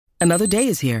Another day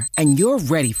is here, and you're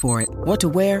ready for it. What to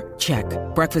wear? Check.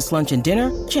 Breakfast, lunch, and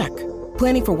dinner? Check.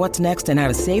 Planning for what's next and how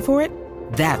to save for it?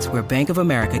 That's where Bank of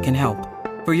America can help.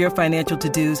 For your financial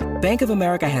to-dos, Bank of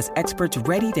America has experts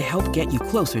ready to help get you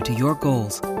closer to your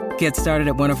goals. Get started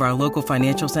at one of our local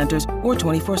financial centers or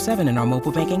 24/7 in our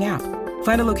mobile banking app.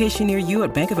 Find a location near you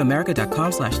at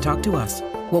bankofamerica.com/talktous.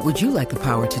 What would you like the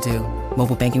power to do?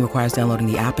 Mobile banking requires downloading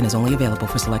the app and is only available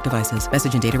for select devices.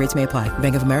 Message and data rates may apply.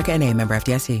 Bank of America N.A., member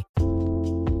FDIC.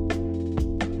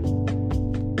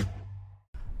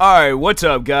 Alright, what's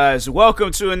up, guys?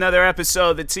 Welcome to another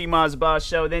episode of the T-Moz Boss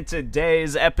Show. And in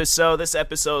today's episode, this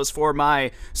episode is for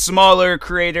my smaller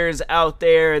creators out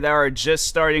there that are just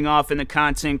starting off in the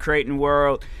content creating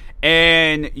world,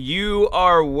 and you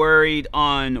are worried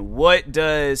on what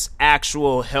does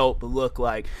actual help look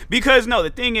like. Because, no, the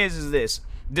thing is this.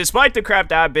 Despite the crap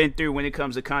that I've been through when it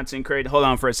comes to content creating, hold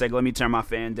on for a second, let me turn my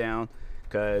fan down,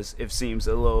 because it seems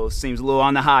a little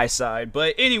on the high side.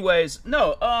 But anyways,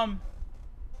 no,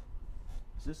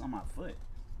 is this on my foot?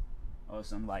 Oh,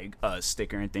 some like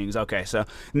sticker and things. Okay, so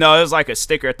no, it was like a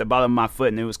sticker at the bottom of my foot,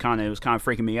 and it was kind of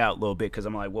freaking me out a little bit because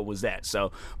I'm like, what was that?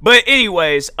 So, but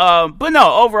anyways, but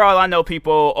no, overall, I know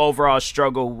people overall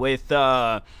struggle with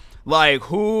like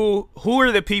who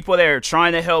are the people that are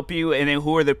trying to help you, and then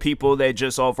who are the people that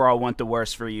just overall want the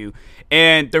worst for you.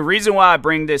 And the reason why I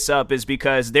bring this up is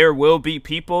because there will be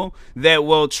people that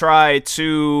will try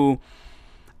to,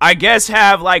 I guess,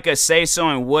 have like a say-so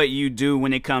in what you do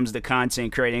when it comes to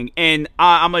content creating. And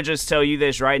I'm gonna just tell you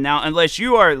this right now, unless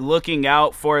you are looking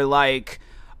out for like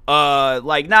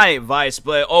not advice,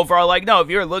 but overall, like, no, if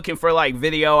you're looking for like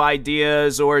video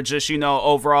ideas, or just, you know,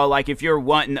 overall, like if you're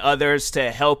wanting others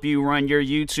to help you run your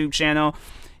YouTube channel,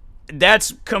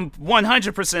 that's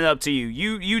 100% up to you.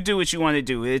 You do what you want to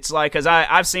do. It's like, because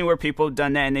I've seen where people have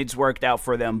done that and it's worked out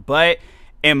for them. But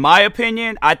in my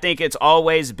opinion, I think it's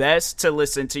always best to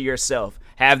listen to yourself.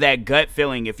 Have that gut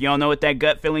feeling. If you don't know what that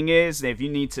gut feeling is, if you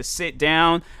need to sit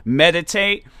down,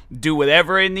 meditate, do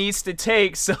whatever it needs to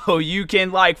take so you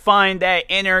can like find that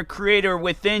inner creator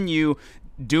within you,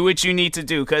 do what you need to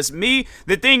do. Because me,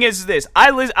 the thing is this,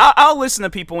 I'll listen to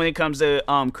people when it comes to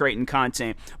creating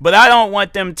content, but I don't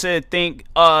want them to think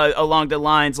along the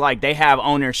lines like they have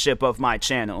ownership of my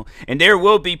channel. And there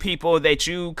will be people that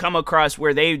you come across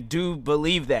where they do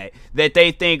believe that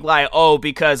they think like, oh,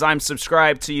 because I'm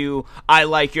subscribed to you, I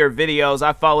like your videos,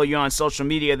 I follow you on social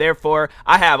media, therefore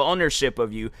I have ownership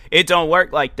of you. It don't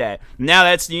work like that. Now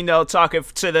that's, you know, talking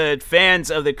to the fans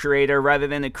of the creator rather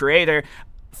than the creator.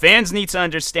 Fans need to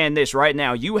understand this right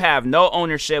now. You have no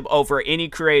ownership over any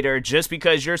creator just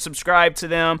because you're subscribed to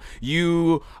them.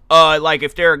 You, like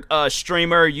if they're a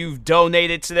streamer, you've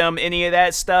donated to them, any of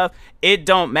that stuff. It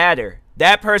don't matter.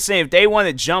 That person, if they want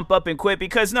to jump up and quit,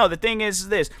 because no, the thing is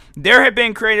this, there have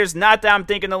been creators, not that I'm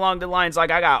thinking along the lines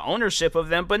like I got ownership of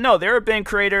them, but no, there have been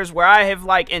creators where I have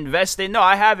like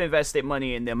I have invested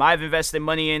money in them. I've invested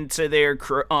money into their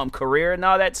career and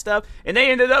all that stuff, and they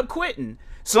ended up quitting.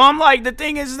 So I'm like, the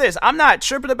thing is this, I'm not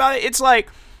tripping about it. It's like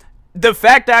the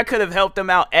fact that I could have helped them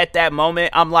out at that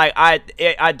moment. I'm like,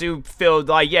 I do feel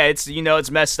like, yeah, it's, you know, it's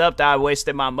messed up that I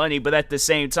wasted my money, but at the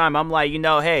same time, I'm like, you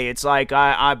know, hey, it's like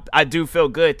I do feel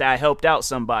good that I helped out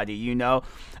somebody, you know.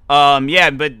 Yeah,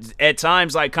 but at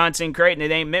times, like, content creating, it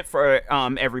ain't meant for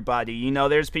everybody. You know,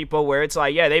 there's people where it's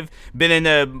like, yeah, they've been in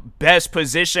the best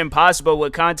position possible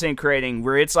with content creating,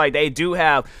 where it's like they do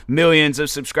have millions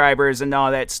of subscribers and all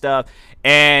that stuff,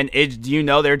 and it, you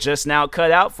know, they're just now cut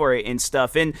out for it and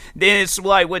stuff. And then it's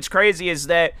like, what's crazy is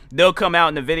that they'll come out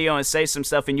in the video and say some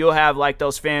stuff, and you'll have like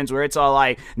those fans where it's all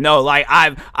like, no, like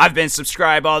I've been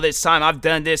subscribed all this time, I've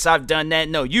done this, I've done that,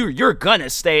 no, you're gonna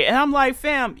stay. And I'm like,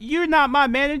 fam, you're not my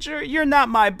manager, you're not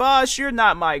my boss, you're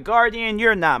not my guardian,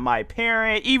 you're not my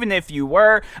parent. Even if you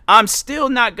were, I'm still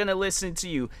not gonna listen to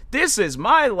you. This is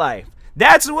my life.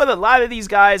 That's what a lot of these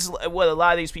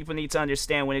people need to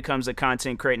understand when it comes to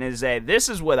content creating, is that this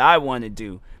is what I want to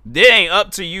do. It ain't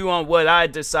up to you on what I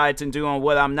decide to do, on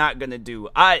what I'm not going to do.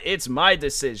 It's my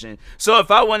decision. So if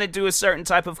I want to do a certain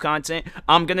type of content,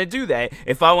 I'm going to do that.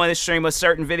 If I want to stream a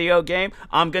certain video game,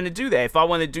 I'm going to do that. If I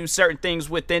want to do certain things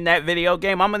within that video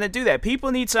game, I'm going to do that.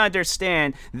 People need to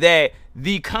understand that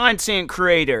the content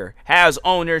creator has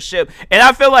ownership. And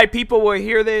I feel like people will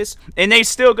hear this and they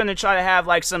still going to try to have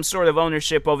like some sort of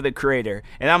ownership over the creator.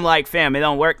 And I'm like, fam, it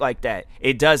don't work like that.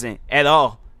 It doesn't at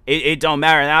all. It don't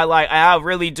matter. And I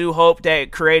really do hope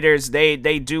that creators, they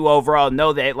do overall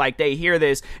know that, like, they hear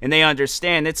this and they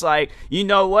understand. It's like, you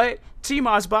know what?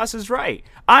 T-Moz Boss is right.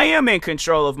 I am in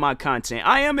control of my content.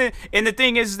 And the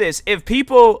thing is this, if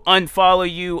people unfollow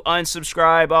you,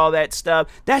 unsubscribe, all that stuff,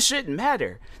 that shouldn't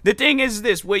matter. The thing is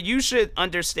this, what you should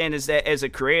understand is that as a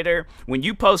creator, when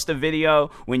you post a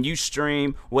video, when you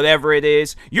stream, whatever it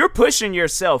is, you're pushing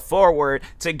yourself forward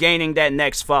to gaining that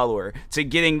next follower, to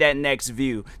getting that next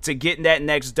view, to getting that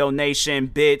next donation,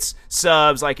 bits,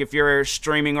 subs, like if you're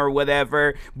streaming or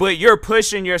whatever, but you're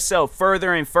pushing yourself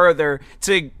further and further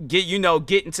to get,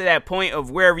 getting to that point of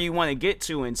wherever you want to get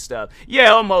to and stuff. Yeah,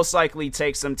 it'll most likely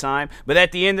take some time, but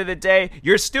at the end of the day,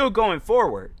 you're still going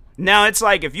forward. Now, it's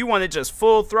like if you want to just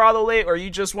full throttle it, or you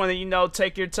just want to,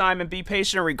 take your time and be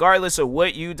patient regardless of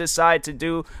what you decide to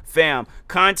do, fam,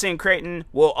 content creating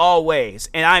will always,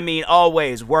 and I mean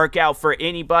always, work out for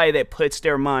anybody that puts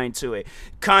their mind to it.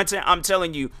 Content, I'm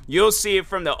telling you, you'll see it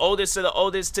from the oldest of the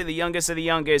oldest to the youngest of the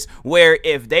youngest, where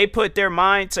if they put their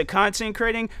mind to content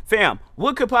creating, fam,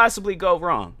 what could possibly go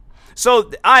wrong?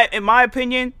 So, in my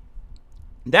opinion,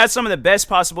 that's some of the best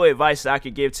possible advice that I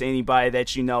could give to anybody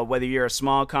that, whether you're a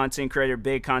small content creator,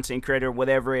 big content creator,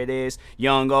 whatever it is,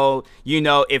 young, old,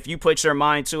 if you put your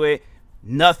mind to it,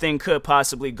 nothing could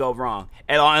possibly go wrong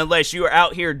at all, unless you are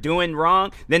out here doing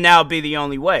wrong, then that'll be the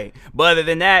only way. But other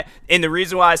than that, and the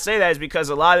reason why I say that is because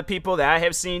a lot of people that I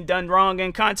have seen done wrong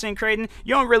in content creating,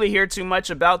 you don't really hear too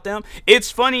much about them. It's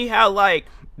funny how,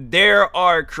 there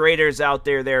are creators out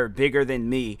there that are bigger than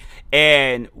me,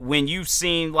 and when you've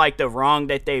seen the wrong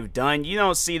that they've done, you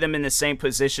don't see them in the same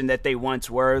position that they once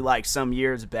were some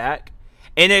years back.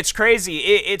 And it's crazy.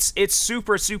 It's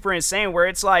super insane, where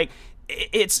it's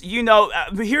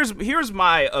here's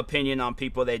my opinion on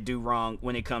people that do wrong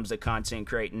when it comes to content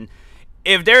creating.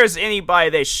 If there's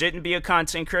anybody that shouldn't be a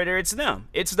content creator, it's them.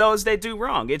 It's those that do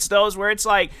wrong. It's those where it's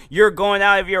you're going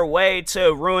out of your way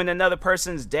to ruin another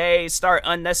person's day, start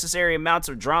unnecessary amounts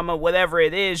of drama, whatever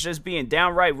it is, just being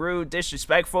downright rude,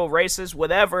 disrespectful, racist,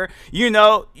 whatever.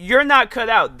 You're not cut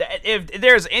out. If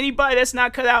there's anybody that's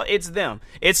not cut out, it's them.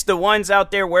 It's the ones out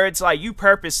there where it's you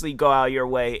purposely go out of your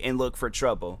way and look for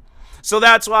trouble. So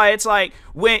that's why it's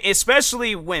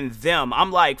especially when them,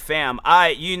 I'm fam,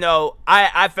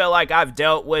 I felt like I've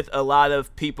dealt with a lot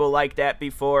of people like that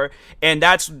before. And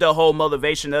that's the whole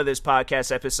motivation of this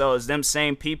podcast episode, is them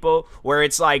same people where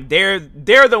it's they're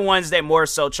the ones that more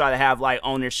so try to have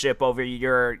ownership over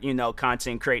your,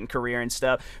 content creating career and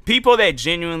stuff. People that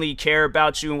genuinely care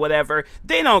about you and whatever,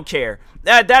 they don't care.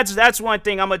 That's one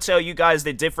thing I'm gonna tell you guys,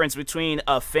 the difference between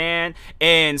a fan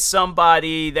and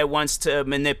somebody that wants to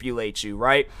manipulate you,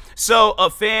 right? So a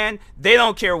fan, they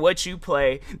don't care what you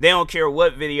play, they don't care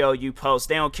what video you post,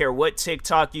 they don't care what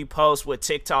TikTok you post, what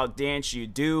TikTok dance you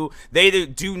do, they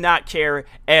do not care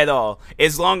at all.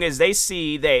 As long as they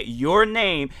see that your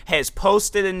name has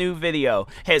posted a new video,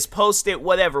 has posted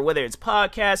whatever, whether it's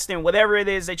podcasting, whatever it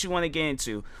is that you want to get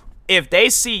into. If they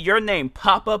see your name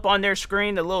pop up on their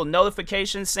screen, the little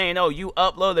notification saying, oh, you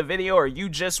upload a video or you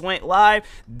just went live,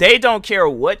 they don't care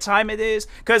what time it is.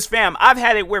 Because, fam, I've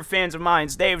had it where fans of mine,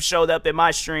 they've showed up in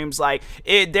my streams. I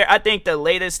think the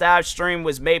latest I've streamed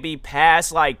was maybe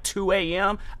past 2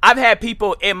 a.m. I've had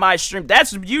people in my stream.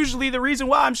 That's usually the reason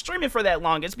why I'm streaming for that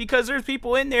long. It's because there's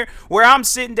people in there where I'm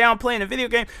sitting down playing a video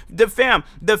game. The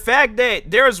fact that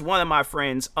there's one of my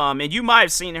friends, and you might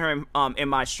have seen her in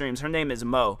my streams. Her name is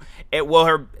Mo. It's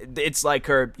her,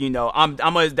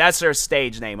 that's her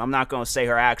stage name. I'm not going to say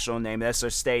her actual name. That's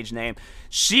her stage name.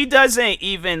 She doesn't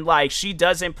even she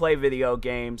doesn't play video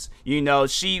games.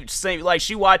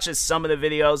 She watches some of the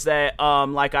videos that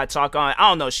I talk on. I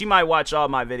don't know. She might watch all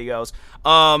my videos.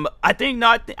 I think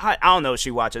not. I don't know if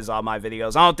she watches all my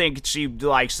videos. I don't think she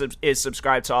is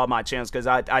subscribed to all my channels, because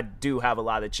I do have a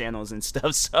lot of channels and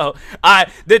stuff. So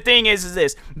the thing is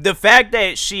this: the fact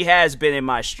that she has been in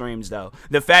my streams, though,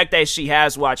 the fact that she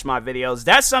has watched my videos,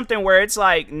 that's something where it's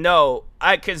no,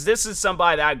 because this is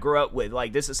somebody that I grew up with.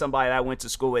 This is somebody that I went to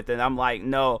school with, and I'm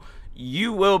no.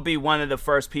 You will be one of the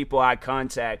first people I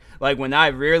contact. When I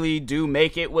really do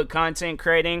make it with content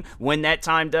creating, when that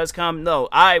time does come, no,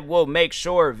 I will make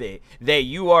sure of it, that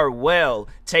you are well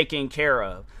taken care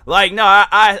of.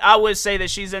 I would say that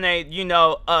she's in a,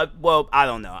 well, I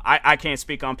don't know. I can't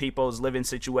speak on people's living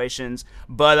situations,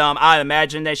 but I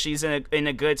imagine that she's in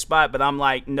a good spot. But I'm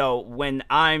no, when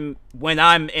I'm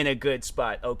in a good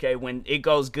spot, okay, when it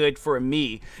goes good for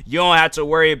me, you don't have to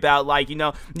worry about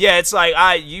yeah, it's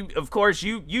of course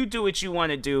you do what you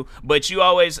want to do, but you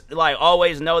always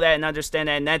know that and understand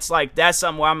that, and that's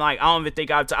something where I'm I don't even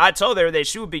think I told her that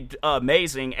she would be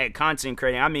amazing at content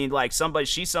creating. I mean,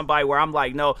 she's somebody where I'm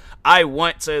no, I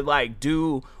want to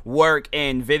do work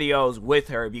and videos with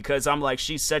her, because I'm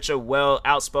she's such a well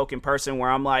outspoken person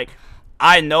where I'm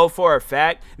I know for a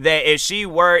fact that if she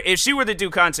were to do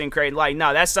content creating, like,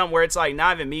 no, that's something where it's like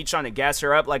not even me trying to gas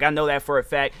her up. Like, I know that for a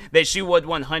fact that she would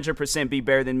 100% be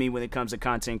better than me when it comes to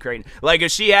content creating. Like,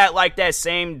 if she had like that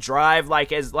same drive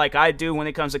like I do when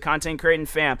it comes to content creating,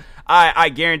 fam, I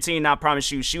guarantee and I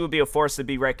promise you, she would be a force to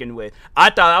be reckoned with. I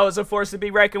thought I was a force to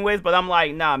be reckoned with, but I'm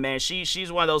like, nah, man,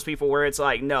 she's one of those people where it's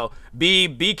like, no,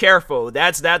 be careful.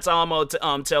 That's all I'm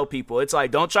gonna tell people. It's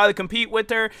like, don't try to compete with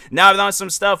her. Now I've done some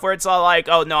stuff where it's all like,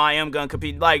 oh no, I am gonna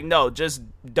compete. Like, no, just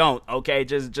don't. Okay,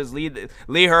 just leave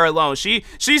her alone.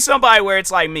 She's somebody where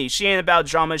it's like me. She ain't about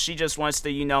drama. She just wants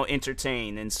to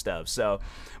entertain and stuff. So.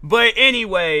 But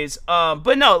anyways,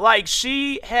 but no, like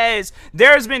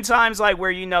there's been times like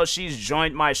where, she's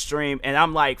joined my stream and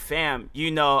I'm like, fam,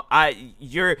 you're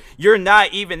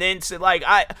not even into, like,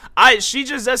 she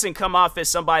just doesn't come off as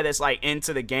somebody that's like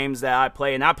into the games that I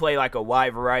play, and I play like a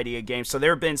wide variety of games. So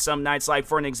there have been some nights, like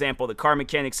for an example, the Car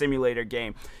Mechanic Simulator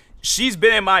game. She's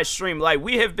been in my stream, like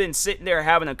we have been sitting there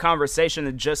having a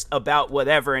conversation just about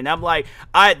whatever, and I'm like,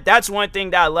 that's one thing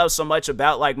that I love so much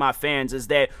about like my fans is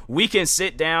that we can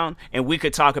sit down and we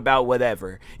could talk about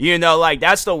whatever, like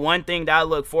that's the one thing that I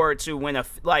look forward to when a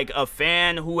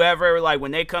fan, whoever, like when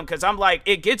they come, because I'm like,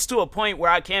 it gets to a point where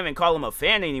I can't even call him a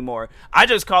fan anymore. I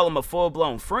just call him a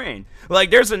full-blown friend. Like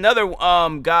there's another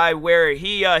guy where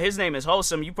his name is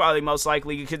Wholesome. You probably most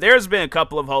likely, because there's been a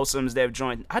couple of Wholesomes that have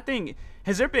joined. I think.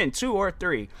 Has there been 2 or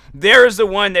 3? There is the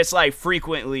one that's like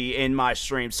frequently in my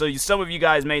stream. So some of you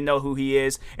guys may know who he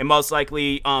is, and most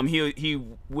likely he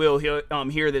will hear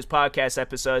this podcast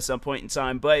episode at some point in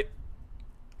time. But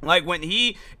like when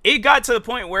it got to the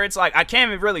point where it's like I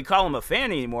can't even really call him a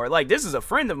fan anymore. Like this is a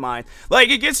friend of mine. Like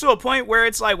it gets to a point where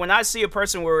it's like when I see a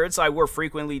person where it's like we're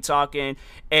frequently talking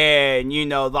and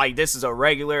like this is a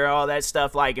regular, all that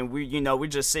stuff, like, and we're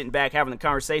just sitting back having a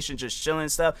conversation, just chilling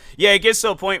and stuff. Yeah, it gets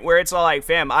to a point where it's all like,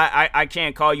 fam, I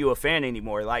can't call you a fan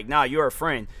anymore. Like, nah, you're a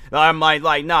friend. I'm like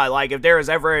nah, like if there is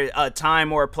ever a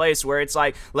time or a place where it's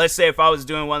like, let's say if I was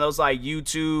doing one of those like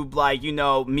YouTube, like,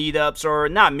 meetups, or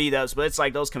not meetups, but it's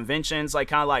like those conventions, like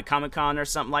kind of like Comic-Con or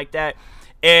something like that.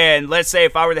 And let's say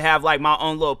if I were to have like my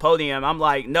own little podium, I'm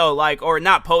like, no, like, or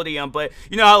not podium, but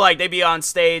how like they be on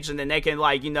stage and then they can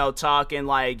like, talk and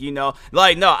like,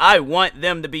 like, no, I want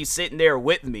them to be sitting there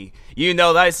with me.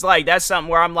 That's something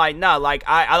where I'm like, no, like,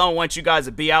 I don't want you guys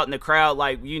to be out in the crowd,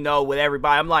 like, with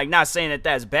everybody. I'm like, not saying that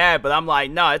that's bad, but I'm like,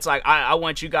 no, it's like, I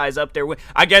want you guys up there with,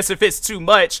 I guess if it's too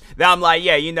much, then I'm like,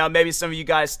 yeah, maybe some of you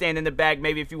guys stand in the back,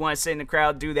 maybe if you want to sit in the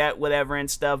crowd, do that, whatever and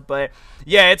stuff. But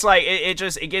yeah, it's like,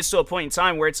 it gets to a point in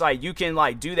time where it's like, you can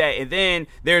like do that. And then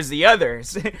there's the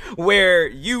others where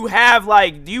you have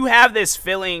this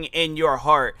feeling in your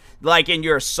heart, like in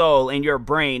your soul, in your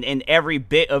brain, in every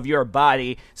bit of your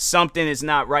body, something is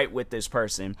not right with this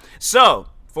person. So,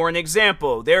 for an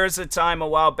example, there was a time a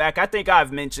while back, I think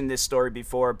I've mentioned this story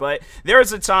before, but there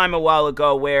was a time a while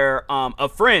ago where a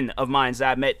friend of mine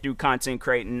that I met through content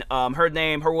creating, her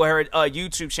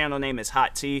YouTube channel name is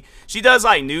Hot Tea. She does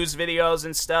like news videos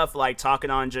and stuff, like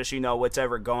talking on just,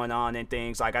 whatever going on and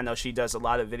things. Like I know she does a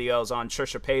lot of videos on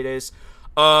Trisha Paytas.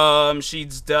 She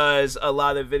does a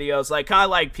lot of videos, like kind of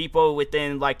like people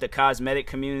within like the cosmetic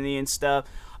community and stuff.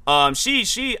 I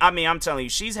mean, I'm telling you,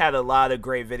 she's had a lot of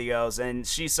great videos, and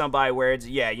she's somebody where it's,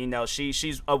 yeah,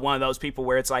 she's one of those people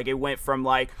where it's like it went from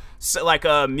like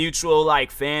a mutual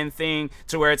like fan thing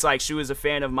to where it's like she was a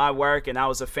fan of my work and I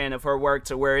was a fan of her work,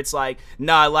 to where it's like,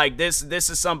 nah, like this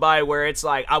is somebody where it's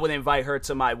like I would invite her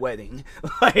to my wedding.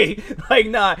 like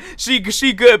nah, she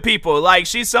good people. Like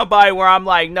she's somebody where I'm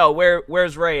like, no,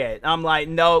 where's Ray at? I'm like,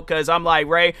 no, because I'm like,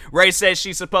 Ray says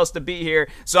she's supposed to be here,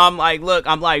 so I'm like, look,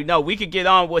 I'm like, no, we could get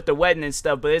on with the wedding and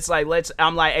stuff, but it's like,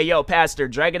 I'm like, hey yo, pastor,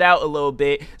 drag it out a little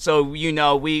bit so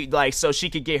we like, so she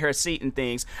could get her seat and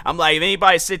things. I'm like, if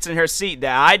anybody sits in her seat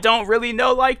that I don't really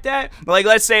know like that, like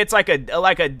let's say it's like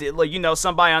a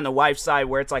somebody on the wife's side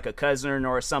where it's like a cousin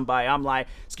or somebody, I'm like,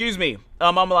 excuse me,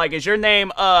 I'm like, is your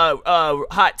name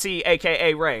Hot Tea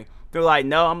aka Ray? They're like,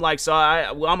 no. I'm like, so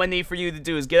what I'm gonna need for you to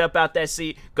do is get up out that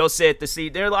seat, go sit at the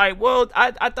seat. They're like, well,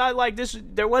 I thought like this,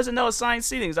 there wasn't no assigned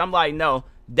seatings. I'm like, no,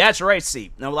 that's Ray's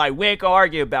seat. And I'm like, we ain't gonna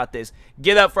argue about this.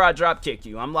 Get up for I drop kick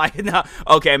you. I'm like, no,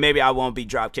 okay, maybe I won't be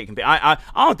drop kicking. I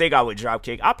don't think I would drop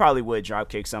kick. I probably would drop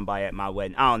kick somebody at my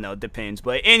wedding. I don't know, depends.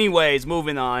 But anyways,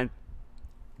 moving on.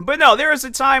 But no, there was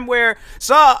a time where,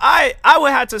 so I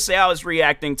would have to say I was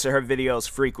reacting to her videos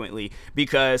frequently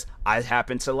because I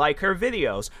happen to like her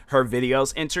videos. Her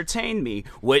videos entertain me.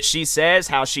 What she says,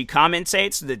 how she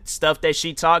commentates, the stuff that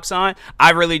she talks on, I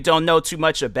really don't know too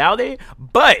much about it,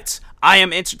 but I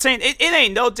am entertained. It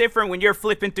ain't no different when you're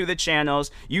flipping through the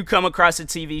channels. You come across a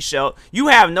TV show. You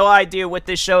have no idea what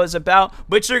this show is about,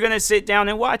 but you're going to sit down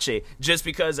and watch it. Just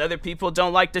because other people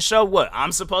don't like the show, what?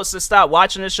 I'm supposed to stop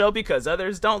watching the show because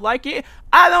others don't like it?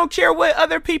 I don't care what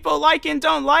other people like and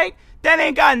don't like. That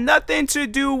ain't got nothing to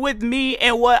do with me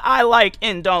and what I like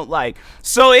and don't like.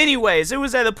 So anyways, it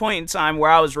was at a point in time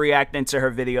where I was reacting to her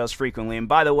videos frequently. And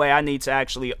by the way, I need to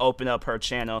actually open up her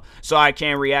channel so I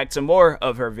can react to more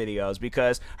of her videos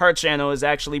because her channel is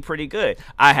actually pretty good.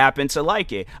 I happen to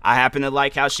like it. I happen to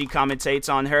like how she commentates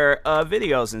on her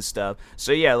videos and stuff.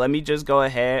 So yeah, let me just go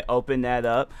ahead, open that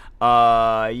up.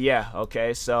 Yeah,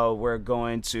 okay, so we're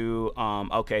going to,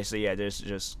 okay, so yeah,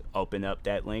 just open up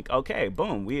that link. Okay,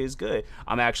 boom, we is good.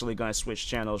 I'm actually going to switch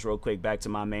channels real quick back to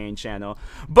my main channel.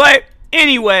 But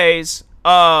anyways, did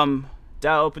I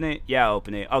open it? Yeah, I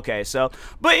opened it. Okay, so,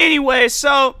 but anyways,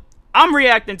 so I'm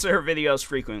reacting to her videos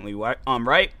frequently,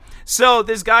 right? So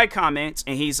this guy comments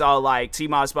and he's all like,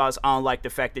 T-Moss Boss, I don't like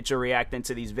the fact that you're reacting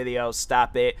to these videos.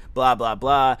 Stop it. Blah, blah,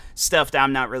 blah. Stuff that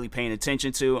I'm not really paying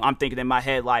attention to. I'm thinking in my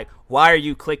head, like, why are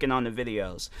you clicking on the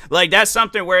videos? Like, that's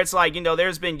something where it's like, you know,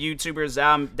 there's been YouTubers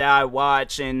that I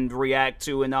watch and react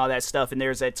to and all that stuff. And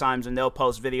there's at times when they'll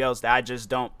post videos that I just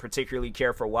don't particularly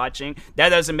care for watching. That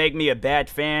doesn't make me a bad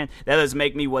fan. That doesn't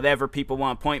make me whatever people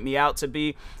want to point me out to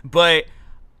be. But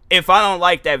if I don't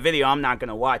like that video, I'm not going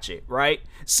to watch it, right?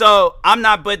 So I'm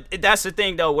not, but that's the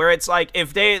thing though, where it's like,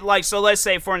 if they like, so let's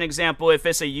say for an example, if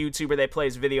it's a YouTuber that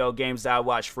plays video games that I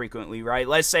watch frequently, right?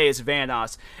 Let's say it's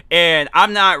Vanoss, and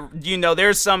I'm not, you know,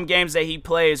 there's some games that he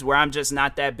plays where I'm just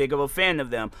not that big of a fan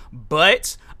of them,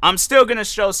 but I'm still going to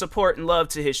show support and love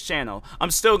to his channel.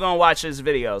 I'm still going to watch his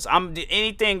videos.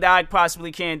 Anything that I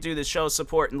possibly can do to show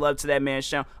support and love to that man's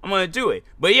channel, I'm going to do it.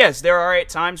 But yes, there are at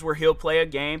times where he'll play a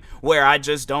game where I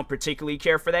just don't particularly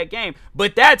care for that game.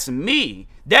 But that's me.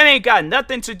 That ain't got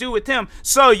nothing to do with him.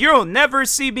 So you'll never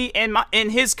see me in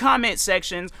his comment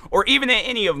sections or even in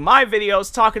any of my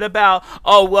videos talking about,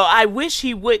 oh, well, I wish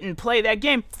he wouldn't play that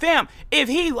game. Fam, if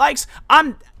he likes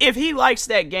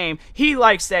that game, he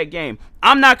likes that game.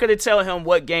 I'm not going to tell him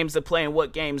what games to play and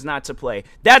what games not to play.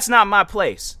 That's not my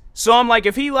place. So I'm like,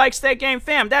 if he likes that game,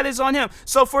 fam, that is on him.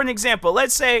 So for an example,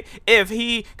 let's say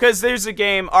because there's a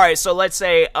game, all right, so let's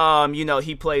say, you know,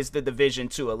 he plays The Division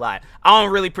 2 a lot. I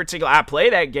don't really I play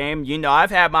that game. You know,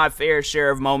 I've had my fair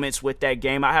share of moments with that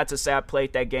game. I have to say I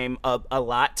played that game a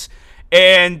lot.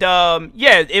 And,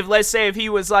 yeah,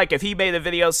 if he made a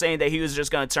video saying that he was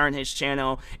just going to turn his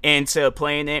channel into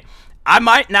playing it, I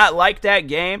might not like that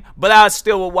game, but I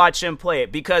still will watch him play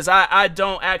it because I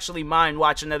don't actually mind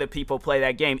watching other people play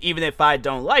that game, even if I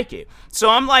don't like it. So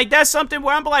I'm like, that's something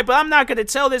where I'm like, but I'm not going to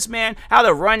tell this man how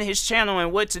to run his channel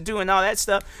and what to do and all that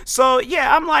stuff. So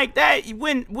yeah, I'm like that.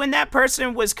 When that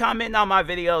person was commenting on my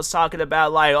videos talking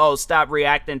about like, oh, stop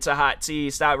reacting to hot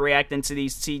tea, stop reacting to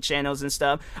these tea channels and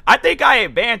stuff, I think I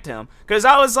had banned him because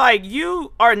I was like,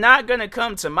 you are not going to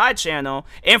come to my channel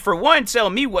and for one,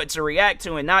 tell me what to react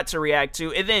to and not to react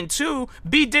to, and then two,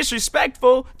 be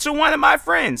disrespectful to one of my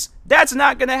friends. That's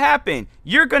not gonna happen.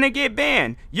 You're gonna get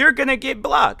banned. You're gonna get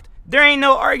blocked. There ain't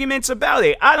no arguments about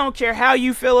it. I don't care how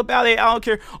you feel about it. I don't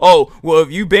care. Oh, well,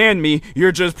 if you ban me,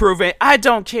 you're just proving. I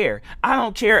don't care. I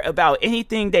don't care about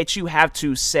anything that you have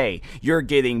to say. You're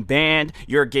getting banned.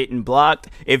 You're getting blocked.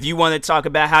 If you want to talk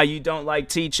about how you don't like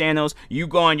T channels, you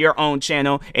go on your own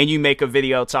channel and you make a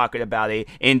video talking about it.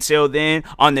 Until then,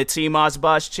 on the T-Moss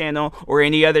Boss channel or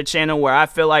any other channel where I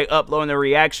feel like uploading a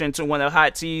reaction to one of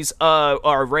Hot T's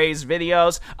or Ray's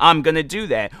videos, I'm going to do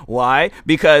that. Why?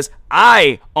 Because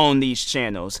I own these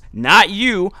channels, not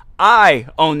you. I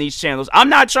own these channels. I'm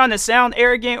not trying to sound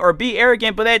arrogant or be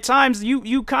arrogant, but at times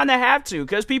you kind of have to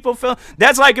because people feel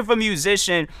that's like if a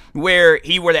musician where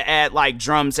he were to add like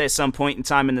drums at some point in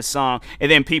time in the song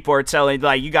and then people are telling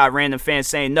like you got random fans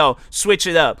saying no, switch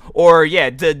it up or yeah,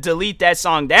 delete that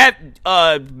song. That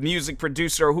music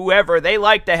producer or whoever, they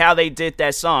liked how they did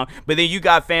that song, but then you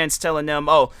got fans telling them,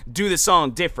 oh, do the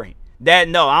song different.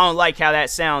 No, I don't like how that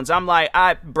sounds. I'm like,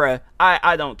 I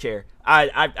don't care.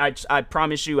 I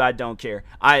promise you I don't care.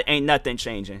 Ain't nothing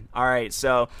changing. All right,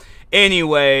 so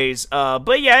anyways,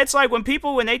 but yeah, it's like when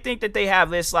they think that they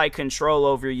have this like control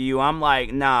over you, I'm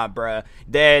like, nah, bruh,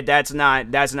 that's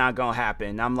not gonna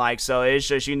happen. I'm like, so it's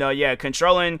just, you know, yeah,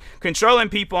 controlling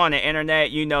people on the internet,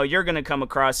 you know, you're gonna come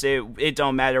across it. It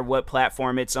don't matter what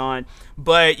platform it's on.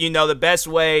 But, you know, the best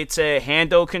way to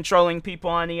handle controlling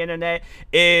people on the internet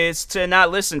is to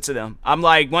not listen to them. I'm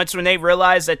like, when they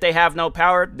realize that they have no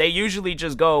power, they usually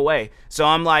just go away. So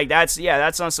I'm like, that's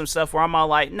on some stuff where I'm all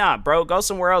like, nah, bro, go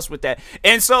somewhere else with with that.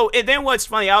 And then what's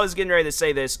funny, I was getting ready to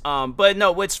say this, but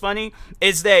no, what's funny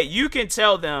is that you can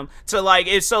tell them to like,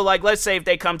 let's say if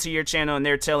they come to your channel and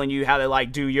they're telling you how to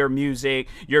like do your music,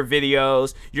 your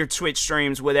videos, your Twitch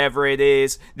streams, whatever it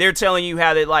is, they're telling you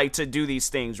how to like to do these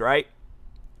things, right?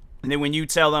 And then when you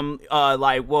tell them,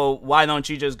 like, well, why don't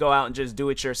you just go out and just do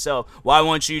it yourself? Why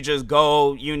won't you just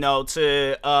go, you know,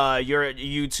 to your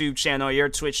YouTube channel, your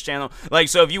Twitch channel? Like,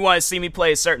 so if you want to see me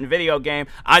play a certain video game,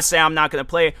 I say I'm not going to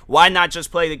play it. Why not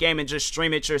just play the game and just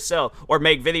stream it yourself or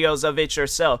make videos of it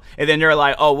yourself? And then they're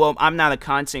like, oh, well, I'm not a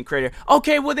content creator.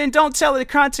 Okay, well, then don't tell the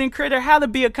content creator how to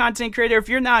be a content creator if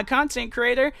you're not a content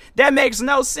creator. That makes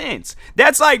no sense.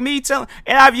 That's like me telling,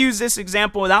 and I've used this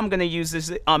example, and I'm going to use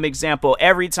this example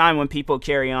every time when people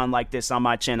carry on like this on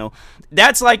my channel.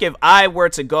 That's like if I were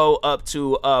to go up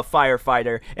to a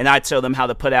firefighter and I tell them how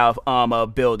to put out a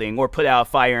building or put out a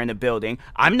fire in a building.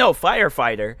 I'm no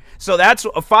firefighter, so that's a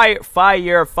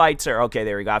firefighter. Okay,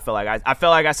 there we go. I feel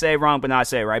like I say it wrong, but not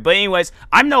say it right. But anyways,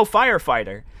 I'm no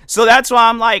firefighter. So that's why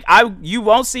I'm like, you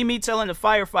won't see me telling a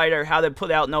firefighter how to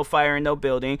put out no fire in no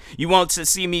building. You won't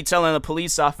see me telling a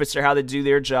police officer how to do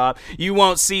their job. You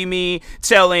won't see me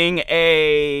telling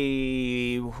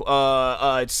a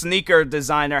sneaker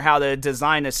designer how to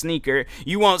design a sneaker.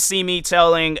 You won't see me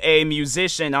telling a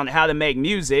musician on how to make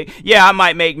music. Yeah, I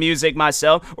might make music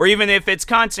myself, or even if it's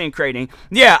content creating.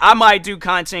 Yeah, I might do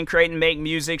content creating, make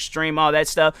music, stream, all that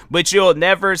stuff, but you'll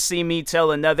never see me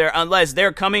tell another, unless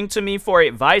they're coming to me for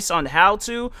advice on how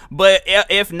to. But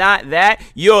if not that,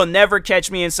 you'll never catch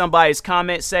me in somebody's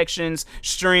comment sections,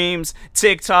 streams,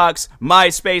 TikToks,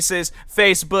 MySpaces,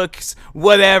 Facebooks,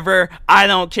 whatever. I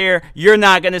don't care. You're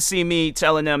not gonna see me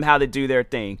telling them how to do their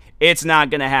thing. It's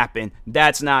not gonna happen.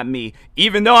 That's not me.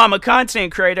 Even though I'm a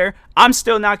content creator, I'm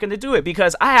still not gonna do it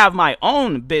because I have my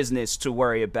own business to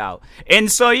worry about.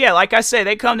 And so yeah, like I said,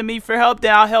 they come to me for help,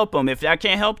 then I'll help them. If I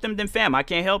can't help them, then fam, I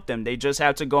can't help them. They just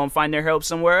have to go and find their help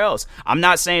somewhere else. I'm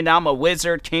not saying that I'm a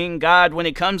wizard, king, god when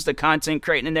it comes to content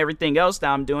creating and everything else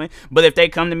that I'm doing, but if they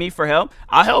come to me for help,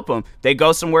 I'll help them. They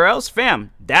go somewhere else,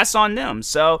 fam, that's on them.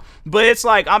 So, but it's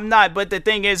like, but the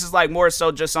thing is like more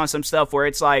so just on some stuff where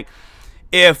it's like,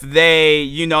 if they,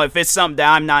 you know, if it's something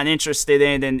that I'm not interested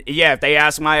in, then yeah, if they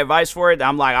ask my advice for it,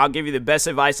 I'm like, I'll give you the best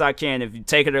advice I can if you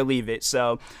take it or leave it.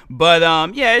 So, but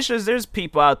yeah, it's just, there's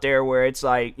people out there where it's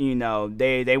like, you know,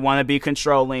 they want to be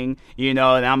controlling, you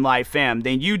know, and I'm like, fam,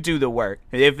 then you do the work.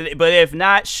 But if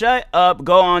not, shut up,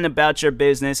 go on about your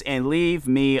business and leave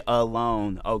me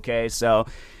alone. Okay, so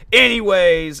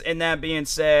anyways, and that being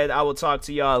said, I will talk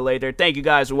to y'all later. Thank you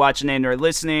guys for watching and or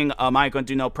listening. I ain't gonna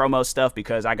do no promo stuff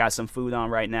because I got some food on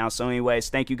right now. So anyways,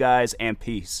 thank you guys and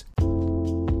peace.